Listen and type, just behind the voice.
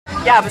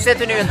Ja, we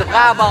zitten nu in de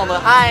Brabander.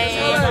 Hi!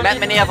 Met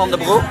meneer Van den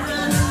Broek.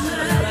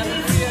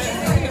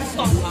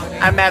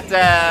 En met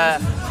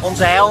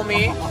onze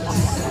Helmi.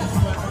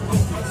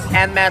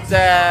 En met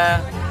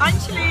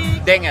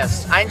Angelique. Dinges.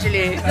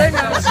 Angelique.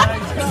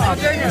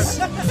 Dinges.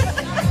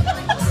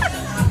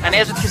 En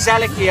is het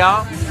gezellig hier?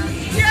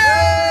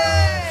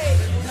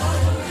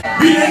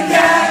 Wie ik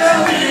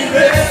ken, wie ik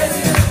ben,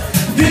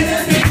 dit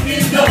heb ik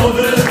niet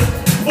nodig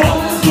om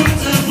het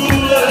goed te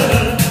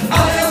voelen.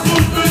 Al jouw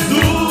goed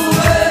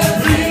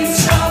bedoelen,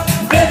 vriendschap,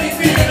 ben ik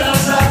meer dan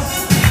zat.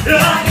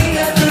 Ja, ik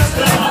heb het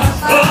gehad,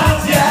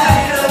 want jij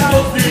dat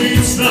nog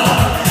niet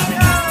snapt.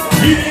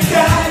 Wie ik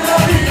ken,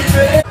 wie ik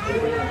ben.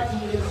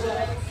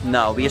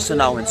 Nou, wie is er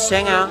nou in het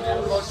zingen?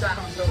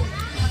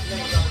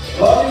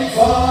 Wat ik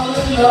van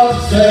een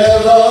nacht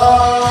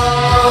verwacht.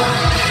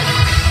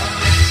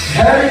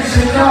 Er is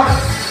een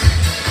nacht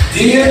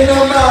die je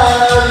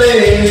normaal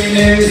alleen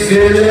is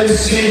willen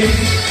zien.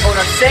 Oh,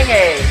 dat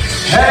zingen!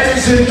 Er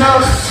is een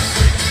nacht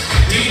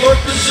die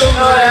wordt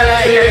bezongen. Oh,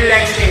 ik heb de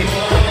tekst niet.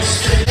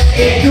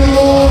 Ik doe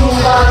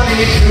wat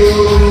ik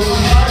doe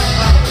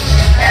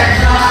en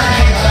ga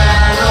niet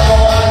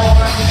waarom.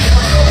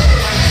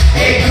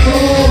 Ik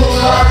doe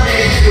wat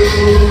ik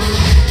doe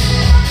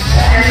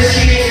en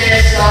misschien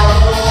is dat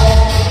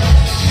om.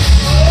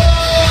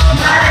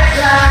 Maar ik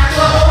vraag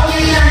toch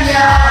niet aan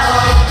jou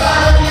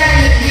waarom jij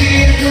het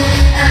hier doet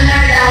en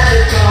mij laat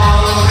het kan.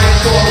 Maar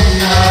kom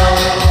nou,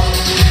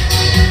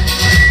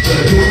 we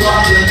doen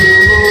wat we doen.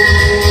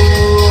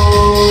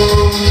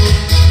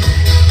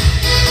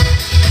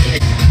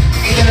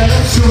 Ik wil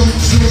een zoen,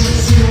 zoen,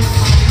 zoen.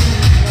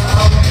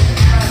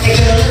 Ik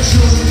wil een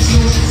zoen,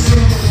 zoen,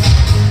 zoen.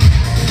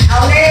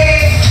 Olé,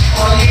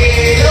 olé,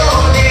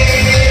 olé,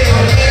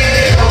 olé,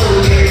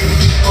 olé,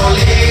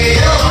 olé,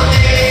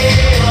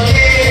 olé,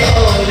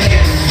 olé.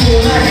 Voel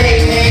me hey,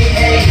 hey,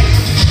 hey.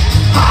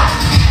 Ha,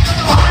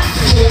 ha,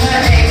 voel me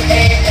hey,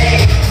 hey, hey.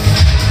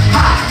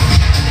 Ha,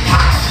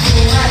 ha,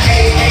 voel me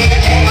hey, hey,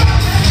 hey.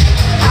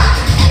 Ha,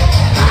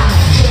 ha,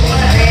 voel me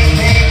hey,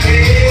 hey,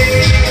 hey.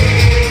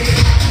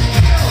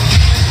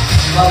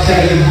 Wat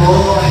ben je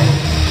mooi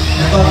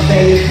en wat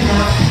ben je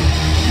knap.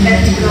 Met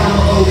die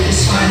blauwe ogen in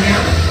Spanje.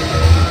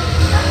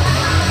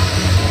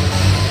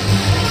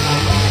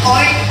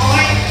 Oi,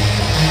 oi.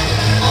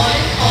 Oi,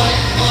 oi,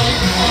 oi, oi,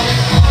 oi,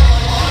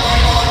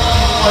 oi.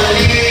 Olé,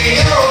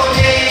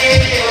 olé,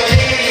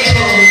 olé,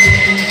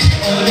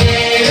 olé,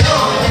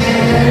 olé.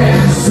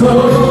 Zo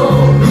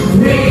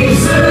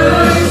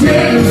wezen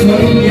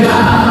tegen jou.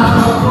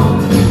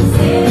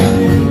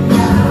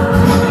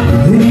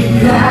 Ik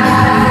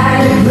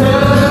krijg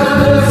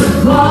het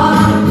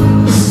van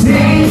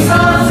steeds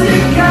als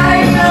ik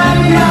kijk naar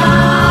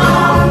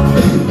jou.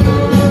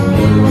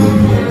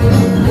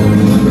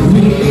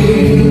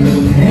 Ik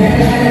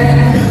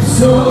heb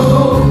zo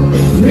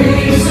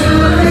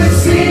wezenlijk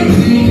zin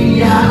in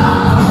jou.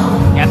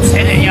 Je hebt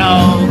zin in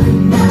jou.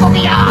 Kom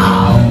in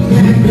jou.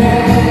 Je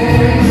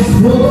bent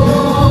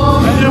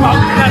voor Je mag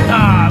net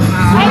aan.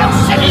 Heel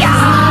zin in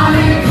jou.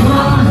 ik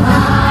van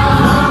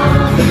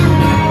haar.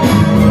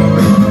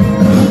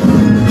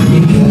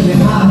 Ik ken je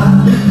haar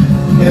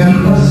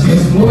en was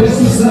het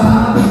mooiste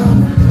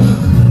samen.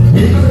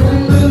 Ik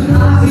vond een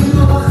haast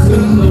in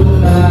wachten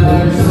op naar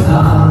huis te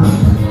gaan.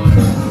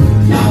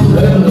 Jouw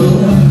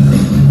lullen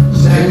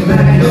zijn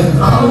mij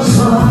dat alles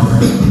van.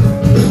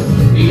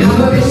 Ja,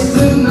 we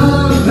wisten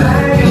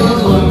allebei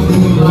al lang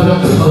hoe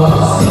lang het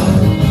was.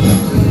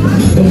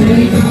 Het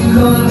leven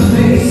kan een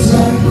feest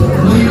zijn,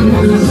 maar je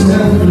moet het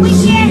zelf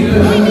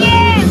plezieren.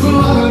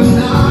 Verlangen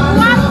naar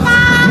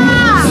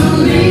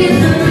onze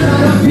liefde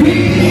gaan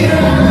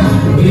vieren.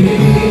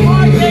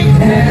 Ik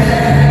heb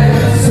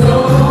zo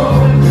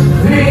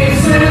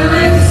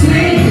wezenlijk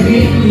zin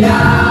in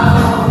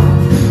jou.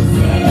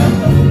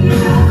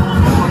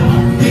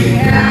 Ik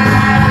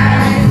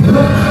krijg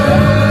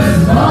het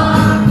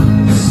van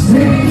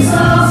steeds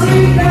als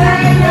ik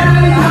kijk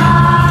naar jou.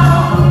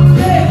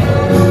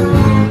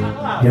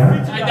 Ja?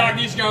 Hij dacht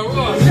niet zo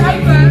hoor.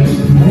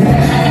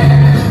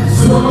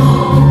 Zo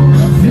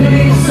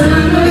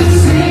wezenlijk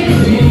zin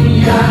in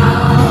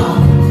jou.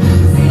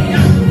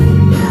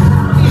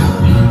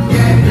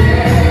 Jij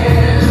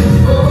bent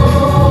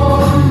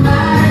voor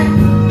mij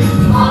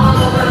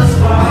alles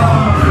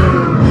waard.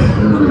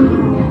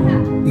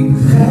 Ik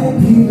begrijp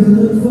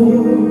ieder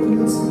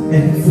woord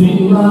en ik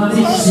voel wat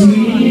ik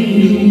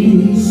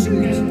zie.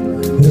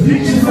 Het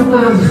liedje van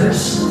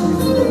Agnes.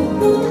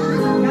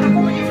 Ja, dan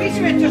komen die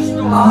fietsen weer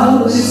tussendoor.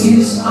 Alles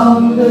is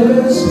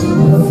anders,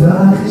 maar de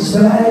vraag is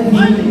bij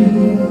wie.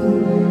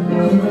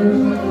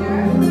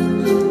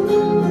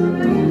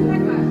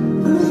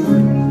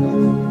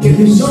 Ik heb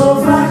je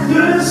zo vaak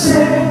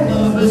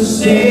gezegd,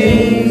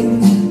 besteed.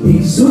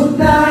 Ik zoek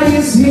naar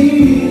je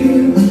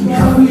ziel, ik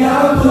ga voor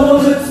jou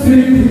door het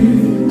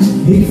vuur.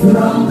 Ik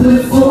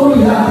verander voor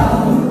jou,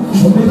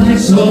 omdat ik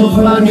zo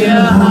van je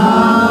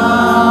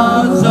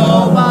hou.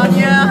 Zo van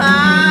je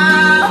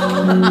hou.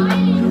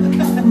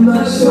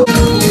 Maar zo.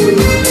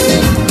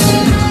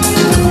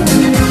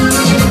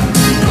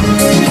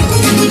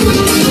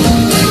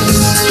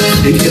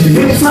 Ik heb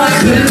niet vaak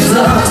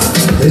gedacht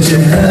dat je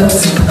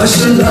helpt als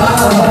je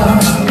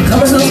lacht. Gaan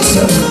we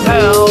dansen?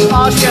 Help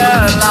als je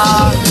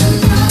lacht.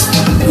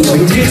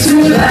 Mooi dichter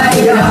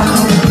bij jou,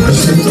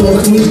 als je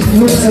toch niet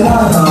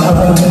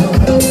vertrouwt.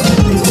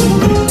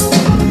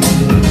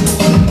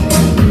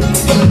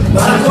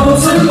 Maar er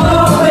komt een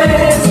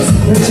moment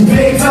dat je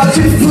weet wat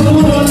je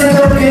voelt en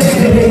ook echt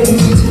weet.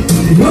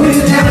 Je moet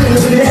niet echt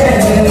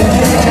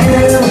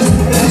bent,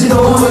 dat je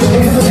nooit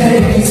meer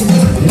vergeet.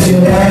 Dat je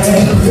mij echt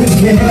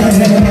vergeet.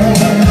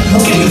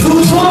 Oké, ik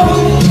voel vol,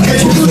 dat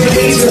je moet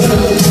weten.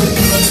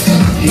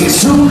 Ik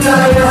zoek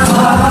naar je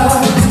hart,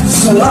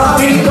 zolang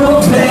ik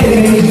nog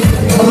leef.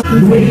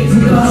 Weet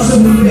je als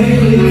een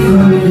week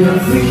van je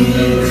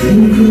vriend.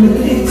 Nu kom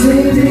ik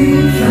 2, 3,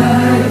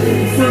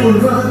 5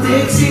 voor wat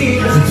ik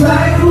zie. Als ik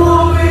twijfel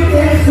of ik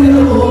echt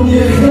wil om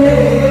je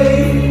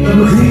heen, dan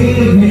begin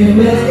ik meer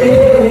met één.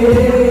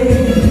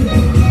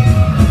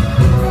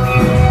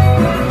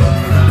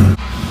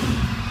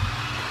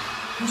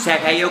 Zeg,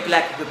 heb je ook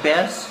lekker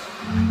gepest?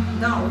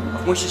 Nou,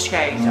 Of moest je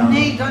scheiden dan?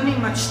 nee, dat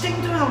niet, maar het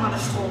stinkt er wel naar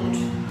de stront.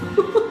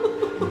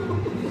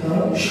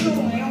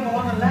 Jongen, jongen,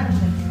 wat een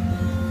lente.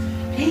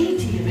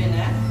 Heet hier binnen,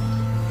 hè?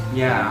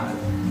 Ja.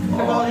 Ik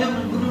heb al heel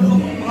veel bloed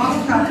op gebracht,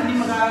 gaat er niet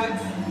meer uit.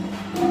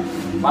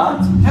 Wat?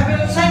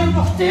 Zijn er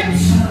nog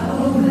tips?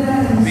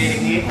 Weet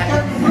ik niet. Ik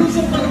heb bloed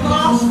op de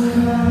gras.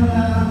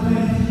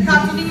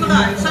 Gaat er niet meer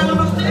uit. Zijn er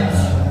nog tips?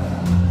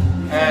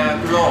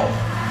 Klopt.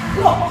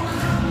 Klopt.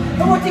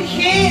 Dan wordt hij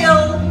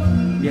geel.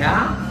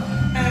 Ja?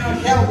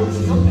 Geel doet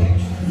ze ook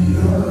niks.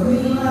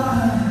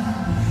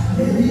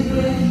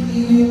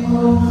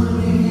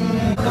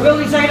 Dat wil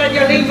niet zeggen dat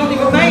je alleen van die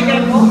van mij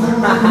kent, hoor.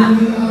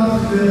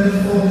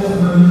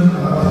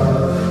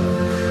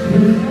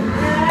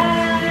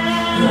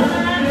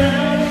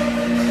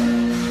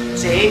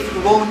 Ze heeft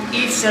gewoon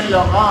Yves Saint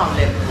Laurent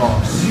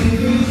lipgloss.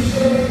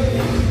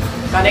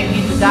 Kan ik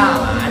niet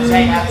betalen en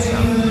zij heeft ze.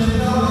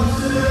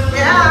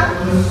 Ja.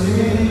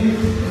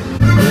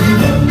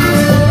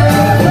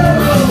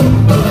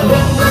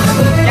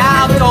 Ja,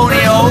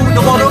 Antonio,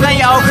 er wordt ook aan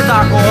jou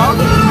gedacht hoor.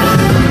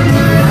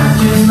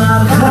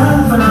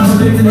 Vanavond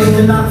heeft de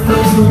hele nacht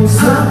voor ons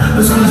staan.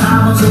 We zullen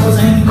avond zoals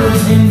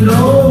enkels in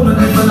dromen.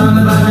 En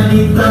verlangen waar we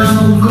niet aan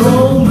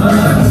ontkomen.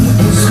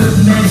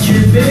 Schud met je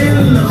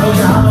billen, gooi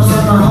je hamers op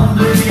de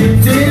handen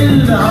weer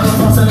tillen. Hou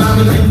vast en laat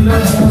de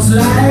vinden ons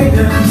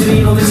leiden. De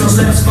wereld is al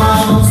slechts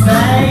van ons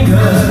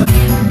beiden.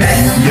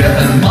 Ben je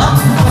een man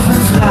of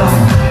een vrouw?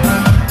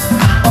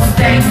 Of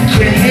denk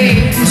je,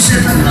 hey, hoe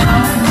zit het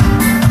nou?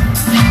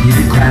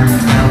 Je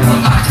komt wel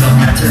achter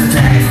met de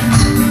tijd.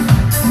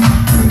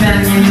 Ben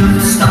je je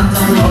verstand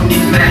dan nog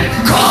niet mee?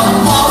 Kom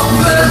op,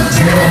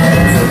 vertel!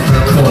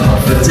 Kom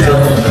op, vertel!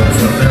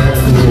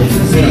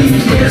 Wie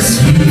is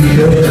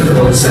hier de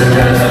grootste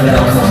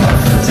rebel? Kom op,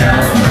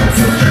 vertel!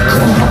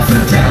 Kom op,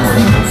 vertel!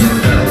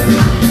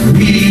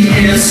 Wie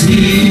is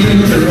hier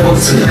de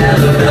grootste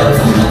rebel?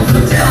 Kom op,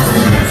 vertel!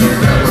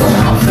 Kom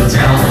op,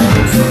 vertel!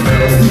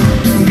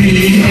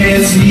 Wie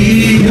is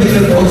hier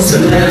de grootste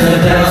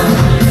rebel?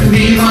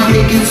 Wie mag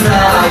ik iets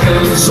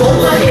vragen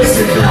zonder eerst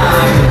te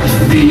klagen?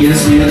 Wie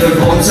is hier de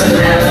grootste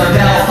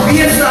rebel? Wie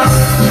is dat?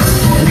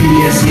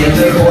 Wie is hier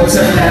de grootste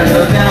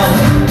rebel?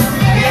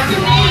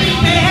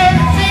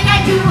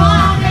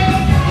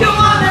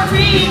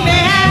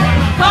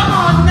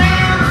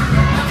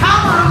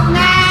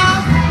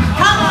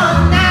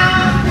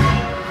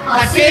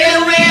 I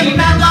still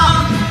remember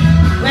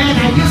when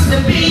I used to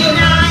be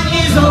 9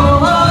 years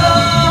old. I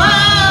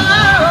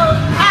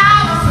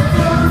was a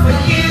fool for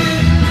you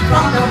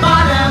from the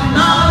bottom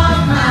of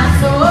my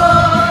soul.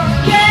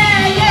 Yeah,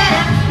 yeah,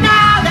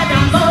 now that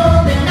I'm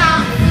old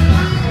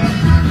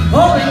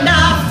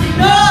enough to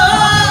know.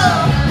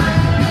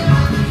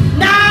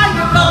 Now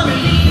you're gonna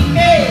leave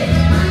me,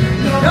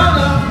 you're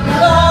gonna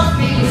love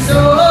me so.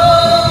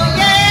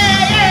 Yeah,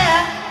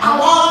 yeah, I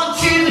want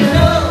you to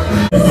know.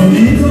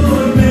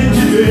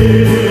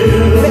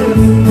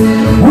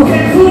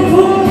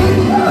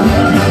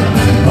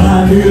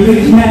 Nu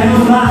ligt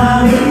mijn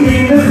wagen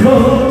in de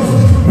grond,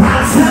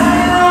 waar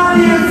zijn al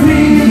je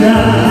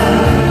vrienden?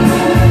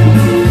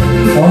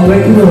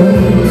 Onwekend,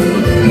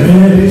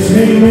 er is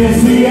geen mens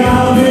die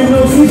jou nu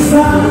nog ziet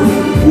staan,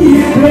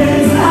 je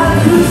bent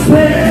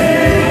uitgespeeld.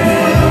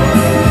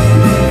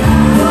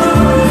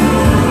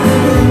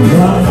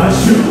 Want als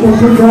je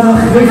op een dag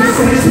weer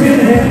steeds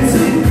meer hebt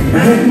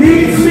en het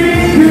niets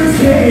meer kunt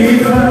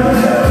geven,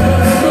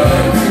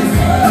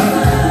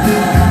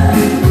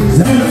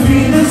 zijn er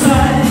vrienden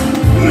zijn.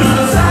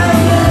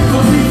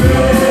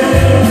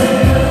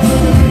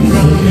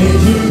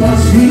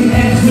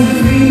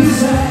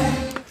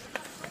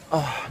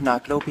 Oh, nou,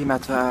 ik loop hier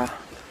met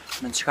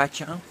mijn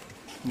schatje.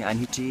 Ja,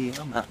 niet die hier,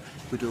 maar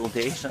ik bedoel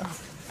deze.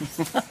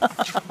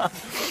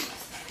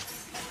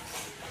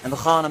 En we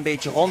gaan een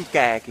beetje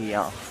rondkijken hier.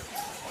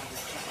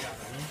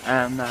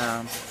 En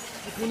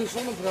Ik moet een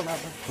zonnebril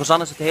hebben.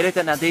 Rosanne zit de hele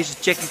tijd naar deze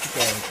chickie te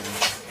kijken.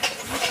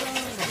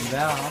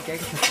 Ja, kijk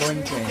eens een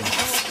pontje.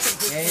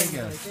 Kijk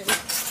eens.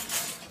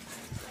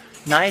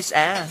 Nice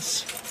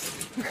ass.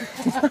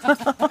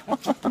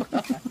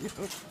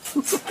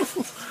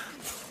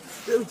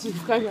 Dat is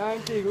vrij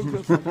aankijken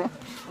ook wel.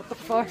 What the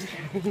fuck?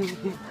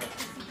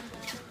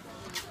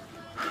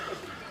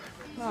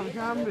 Nou, dan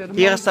gaan we weer.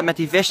 Hier is dat met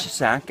die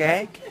visjes aan,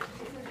 kijk.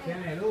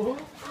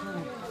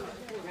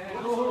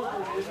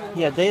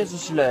 Ja, deze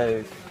is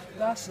leuk.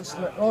 Dat is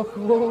leuk. Oh,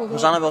 gewoon.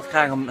 Rosanne wil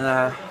graag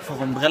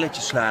voor een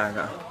brilletje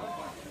slagen.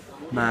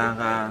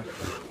 Maar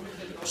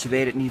ze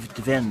weet het niet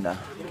te vinden.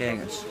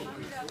 Kijk eens.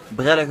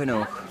 Brillen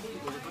genoeg.